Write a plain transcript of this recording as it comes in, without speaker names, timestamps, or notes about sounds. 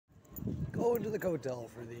Going to the Kotel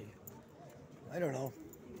for the, I don't know,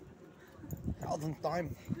 1000th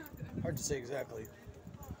time. Hard to say exactly.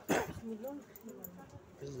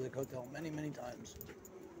 Visited the Kotel many, many times.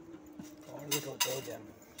 Going to the Kotel again.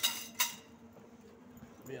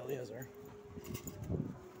 Eliezer.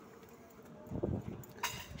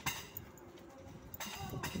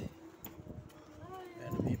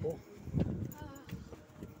 And the people.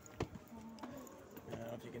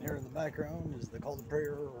 If you can hear in the background is the call to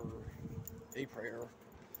prayer or a prayer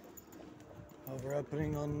over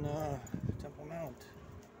happening on Temple Mount.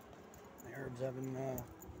 The Arabs having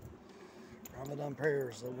Ramadan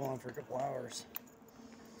prayers. They'll go on for a couple hours.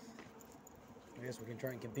 I guess we can try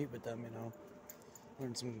and compete with them, you know.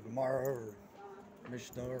 Learn some Gemara or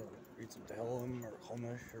Mishnah or read some Tehillim or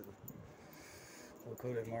Chumash or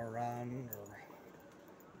Lakota Maran or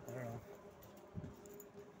I don't know.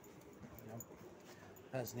 Yep.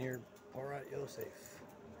 That's near Porat Yosef.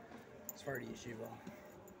 It's far to Yeshiva.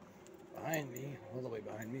 Behind me, all the way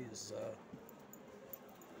behind me is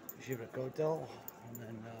Yeshiva Kotel. And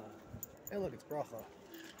then, hey look, it's Bracha.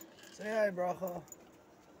 Say hi, Bracha.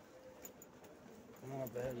 And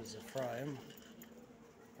up ahead is Ephraim.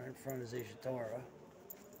 Right in front is Isha Torah.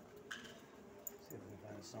 See if we can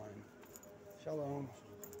find a sign. Shalom.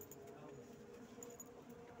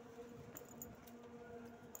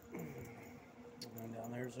 And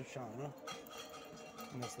down there's Oshana.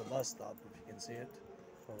 And that's the bus stop, if you can see it.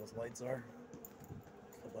 Where those lights are.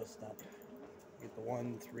 It's the bus stop. You get the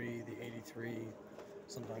 1, 3, the 83,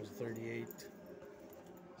 sometimes the 38.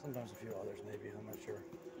 Sometimes a few others maybe, I'm not sure.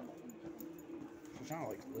 Shoshana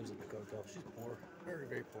like lives at the Kotel. She's poor. Very,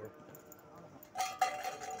 very poor.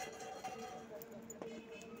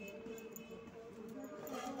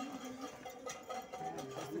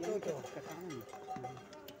 It's the Kotel.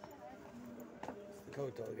 It's the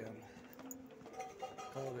Kotel again.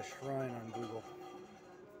 Call it a shrine on Google.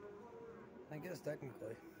 I guess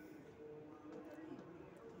technically.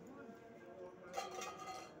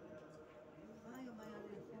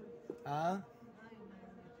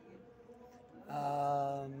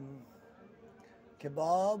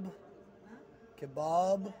 Kebab,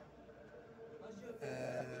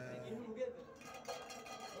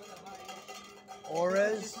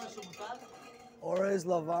 Orez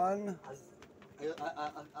Lavan,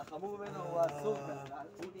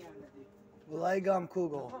 אולי גם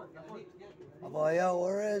קוגל, אבל היה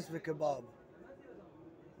אורז וקבב,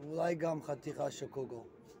 אולי גם חתיכה של קוגל.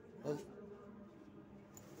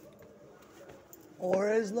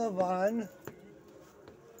 אורז לבן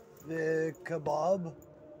וקבב,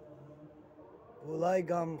 ואולי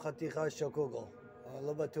גם חתיכה של קוגל.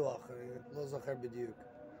 לא בטוח, לא זוכר בדיוק.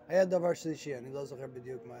 היה דבר שלישי, אני לא זוכר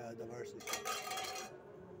בדיוק מה היה הדבר שלישי.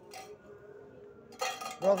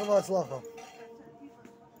 ברכה והצלחה.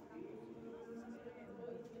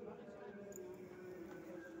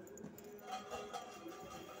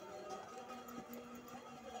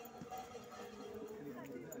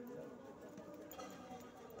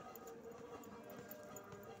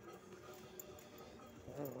 I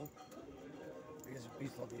don't know. I guess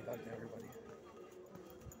peace will be out to everybody.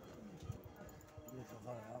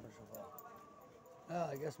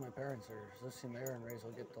 I guess my parents are Zossi Mayor and Ray's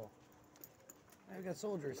will get to. I got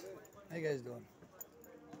soldiers. How you guys doing?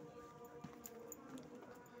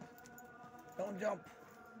 Don't jump.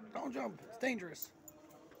 Don't jump. It's dangerous.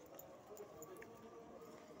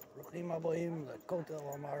 Ruchim Aboim, Lekotel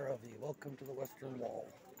Amaravi. Welcome to the Western Wall.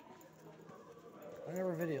 I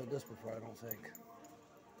never videoed this before, I don't think.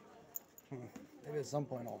 Maybe at some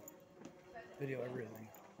point I'll video everything.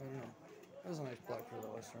 I don't know. That's a nice plaque for the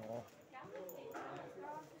Western Wall.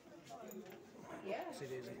 Yeah. See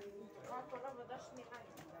Daisy.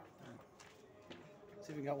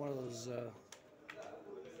 See if we got one of those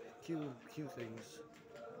Q things.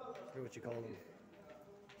 I forget what you call them.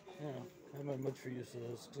 Yeah, I haven't much for use of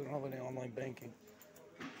those because I don't have any online banking.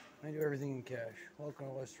 I do everything in cash. Welcome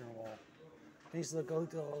to Western Wall. Kenisa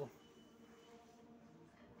Kotel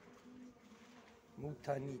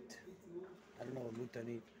Mutanit. I don't know what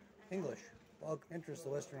Mutanit. English. Well, entrance to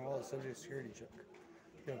Western Wall is subject to security check.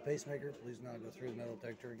 If you have a pacemaker, please not go through the metal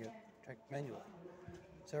detector and get checked manually.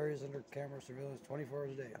 This area is under camera surveillance 24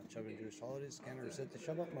 hours a day. On Shabbat Jewish holidays, scanner is set to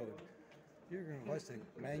Shabbat mode. You're going to request a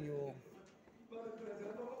manual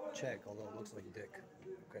check, although it looks like dick.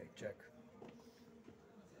 Okay, check.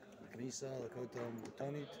 Kenisa, Lekotel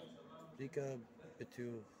Mutanit, Dika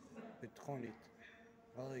Bitchonit.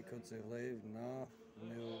 Valley Kotze Lev, Na,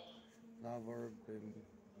 Nu, Navar,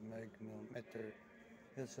 Megnometer,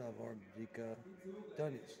 Hilshavar, Dika,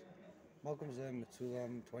 Donis. Welcome to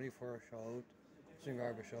Mitzulam 24 Shaot,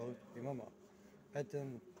 24 Shaot, Imama. Etem,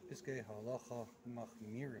 Piskei halacha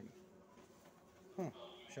machmirim.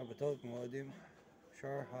 Shabbatot moedim.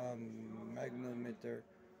 Shar ha-magnometer.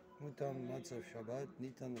 Mutam matzav Shabbat.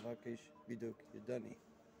 Nitan levakesh biduk yedani.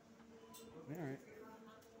 Alright.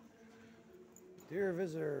 Dear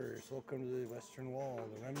visitors, welcome to the Western Wall,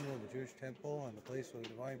 the remnant of the Jewish temple and the place where the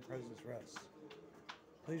divine presence rests.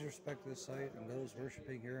 Please respect this site and those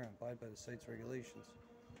worshiping here and abide by the site's regulations.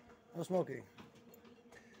 No smoking.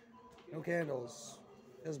 No candles.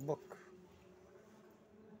 This book.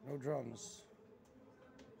 No drums.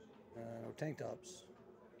 No tank tops.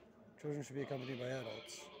 Children should be accompanied by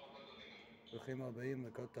adults.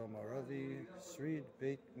 לכותל המערבי, שריד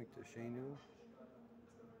בית מקדשנו,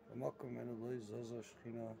 במקום ממנו לא זזה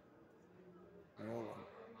השכינה מעולם.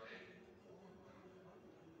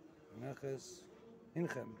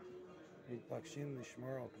 הנכם מתבקשים לשמור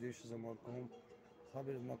על קדושת המקום,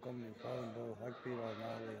 לכבד המקום ולפעול בו, להקפיד על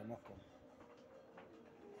נהלי המקום.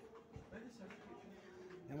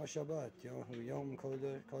 יום השבת הוא יום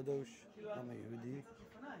קדוש לעם היהודי,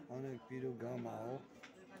 אנו הקפידו גם על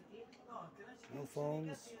no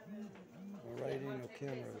phones, no writing, no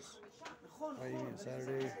cameras. Writing on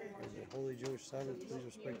Saturday is the Holy Jewish Sabbath. Please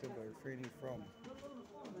respect it by refraining from.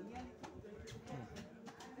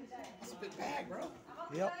 It's a big bag, bro.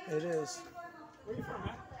 Yep, it is. Where are you from,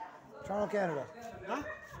 man? Toronto, Canada. Huh?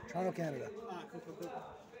 Toronto, Canada. Cool.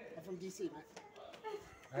 I'm from DC, man.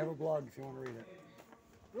 I have a blog if you want to read it.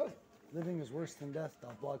 Really?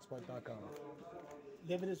 Livingisworsethandeath.blogspot.com.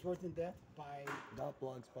 Living is worth in death by...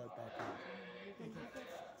 .blogspot.com.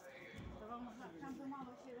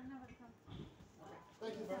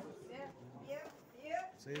 Thank you, bro.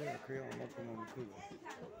 Seder Kriya Makom Amkuga.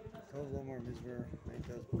 Tov Lomar Mizver,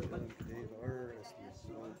 Meitas Bukilam Kadev Ar,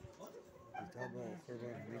 Eslisol, Itaba,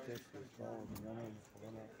 Khurban, Mitesh, Isbal, Minyana,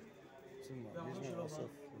 Mufalana, Summa, Yizma, Asaf,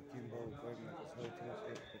 Kimbo, Gardner, Kasai,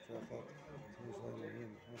 Timothy, Petrafa, Timothy,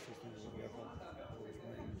 Mayim, Moses, Nizam, Yafa,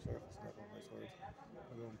 Oshmaim, Sarfas, Nafa, my swords,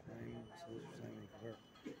 Agam, Kaim, Soldier, Simon, Kavar,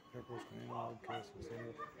 Purpose, Kaim, Outcast,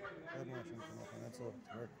 Sale, Admash, and Kanafa, Netzel,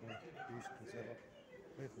 Tarkma, Bish, Kansela.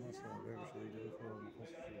 Weet mensen dat we zullen doen voor een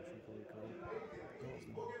kost voor de school komen. Dat is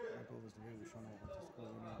nou, ik hoop dat de weer zo nog wat is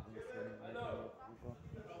komen naar de voor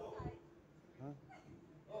Huh?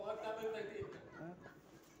 Oh, wat dat betekent? Huh?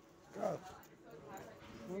 God.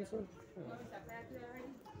 Answer?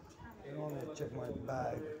 I want me to check my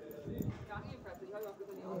bag.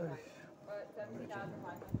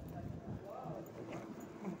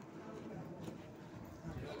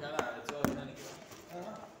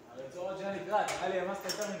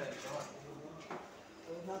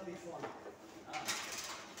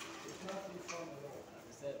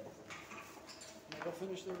 Go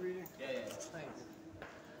finish the reading? Yeah. Thanks.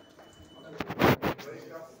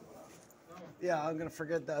 Yeah, I'm gonna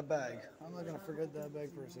forget that bag. I'm not gonna forget that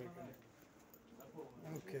bag for a second.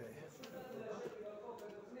 Okay.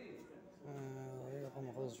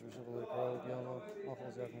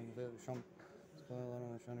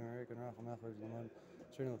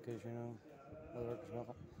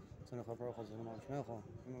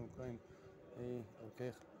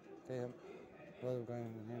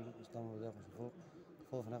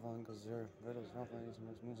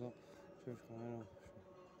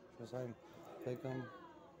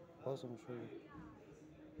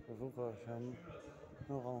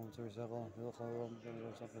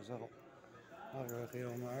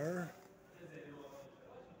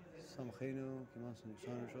 Samchenu, Kimas and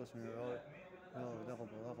Son, Shos and Roy, Dachel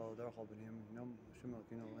Balachal, Darchal Benim, Num, Shimel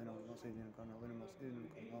Kino, Leno, Masidin, Conolino, Masidin,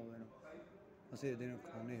 Conolino, Masidin,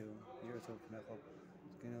 Conihu, Yerso, Knechel,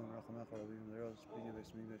 Skino, Rachamacha, Rabim, the Rose,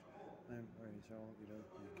 Spinibus, Mibish, I'm where he's all, you know,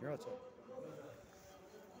 Kiratso.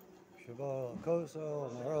 Shabbat, Koso,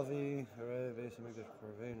 Maravi, Hare, Vesamikish,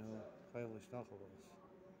 Corveno, Kailish Nachalos.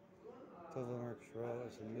 Tovamark, Shra,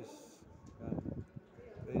 as a miss,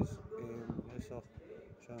 base game, Nisach.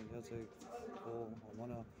 Sham Yatsik, Kol,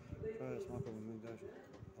 Almana, Trias, Mako, Mugdash,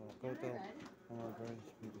 Kotel, Omar Grace,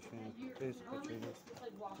 Mugdashina, Face, Katrina,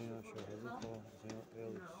 Tina, Shahazuko,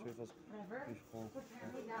 El, Shifas, Ishko,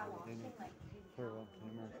 Dini, Kurva,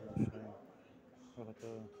 Nimmer, Shine,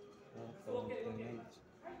 Rohata,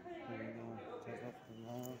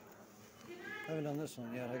 I haven't done this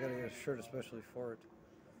one yet. I gotta get a shirt especially for it.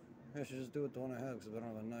 I should just do it the one I have because I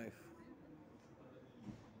don't have a knife.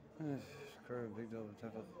 Big double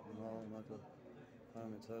tackle,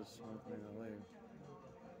 it says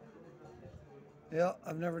yeah,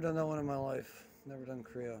 I've never done that one in my life. Never done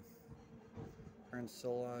Kriya. Parents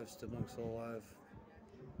still alive, siblings still alive.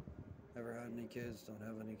 Never had any kids, don't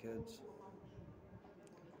have any kids.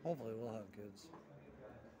 Hopefully we'll have kids.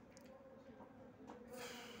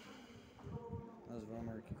 as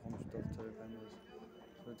Romer ki comes stuff to the panels.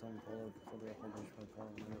 So Tom Paul for the whole bunch of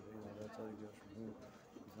Paul and that's all you get from who.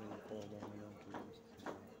 So you Paul down the young kids.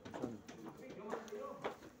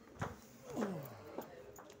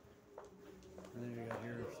 And then you got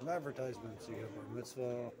here some advertisements. You got Bar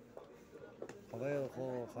Mitzvah, Chavel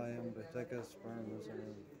Chol Chaim Betekes Bar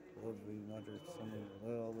Mitzvah, Lovely Madrid Sunday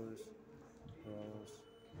Lealus,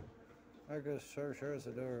 Agus Shar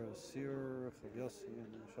Sador Sir Chagyasi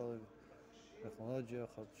and Shaliv Technologia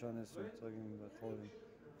Chatchanis or Tugging the Clothing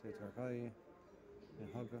Tetarkai and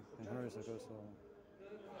Hugga and Harris Agosa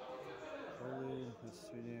Holy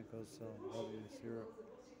Sweden Kosa Hobby Sir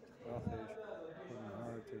Rachish and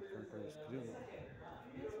Hard Tetarkais Kriva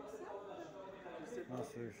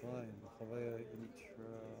Master Shlai and Chavaya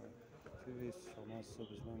Intra Tuvis Shamas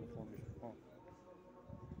Subisman Formish Pump.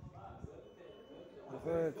 The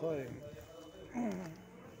very clay.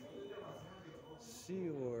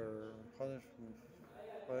 Seawar, Kalish from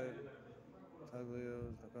 5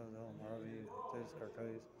 Taglios, Hamaravi, Tes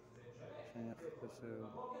Karkais, Shinich Pisu,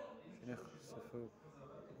 Shinich Sifu,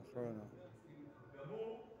 Achrona.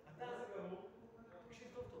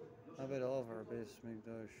 I bet all of our base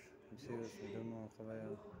Migdosh, Messias, Medumo, Chavaya,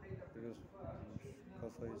 because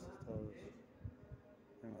Kafais tell us.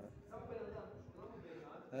 Anyway.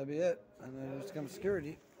 That'd be it. And then there's some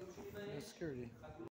security. Security.